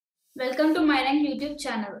Welcome to Myrank YouTube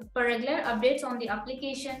channel. For regular updates on the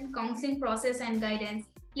application, counseling process and guidance,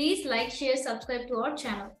 please like, share, subscribe to our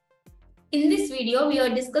channel. In this video, we are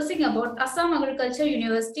discussing about Assam Agricultural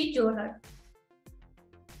University, Jorhat.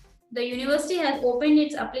 The university has opened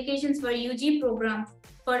its applications for UG programs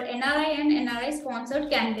for NRI and NRI sponsored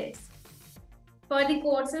candidates. For the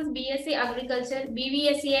courses B.Sc Agriculture,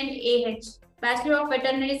 B.V.Sc and AH, Bachelor of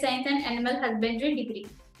Veterinary Science and Animal Husbandry degree.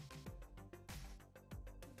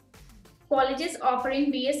 Colleges offering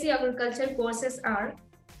B.Sc Agriculture courses are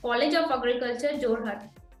College of Agriculture, Jorhat,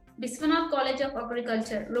 Biswanath College of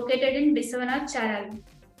Agriculture, located in Biswanath, Charali,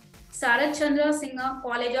 Sarath Chandra Singha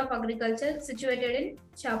College of Agriculture, situated in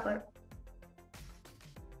Chapar.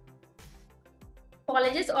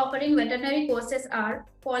 Colleges offering veterinary courses are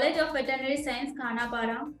College of Veterinary Science,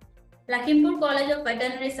 Khanapara, Lakhimpur College of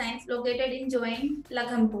Veterinary Science, located in Join,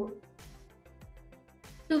 Lakhimpur.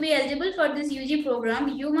 To be eligible for this UG program,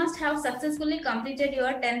 you must have successfully completed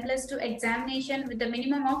your 10+2 examination with a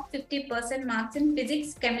minimum of 50% marks in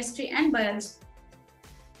physics, chemistry and biology.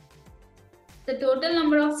 The total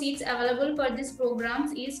number of seats available for these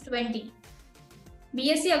programs is 20.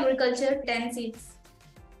 B.Sc Agriculture 10 seats.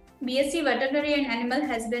 B.Sc Veterinary and Animal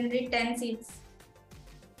Husbandry 10 seats.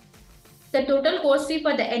 The total course fee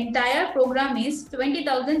for the entire program is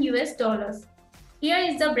 $20,000. Here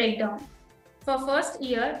is the breakdown. For first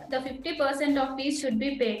year, the 50% of fees should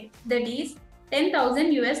be paid, that is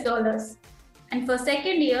 $10,000. And for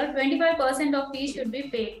second year, 25% of fees should be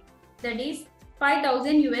paid, that is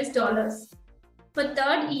 $5,000. For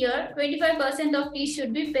third year, 25% of fees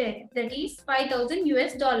should be paid, that is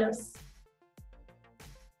 $5,000.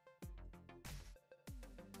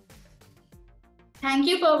 Thank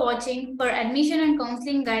you for watching. For admission and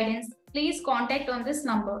counseling guidance, please contact on this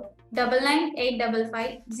number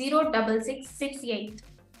 9985506668.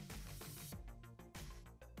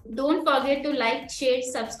 Don't forget to like, share,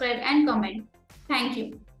 subscribe and comment. Thank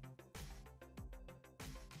you.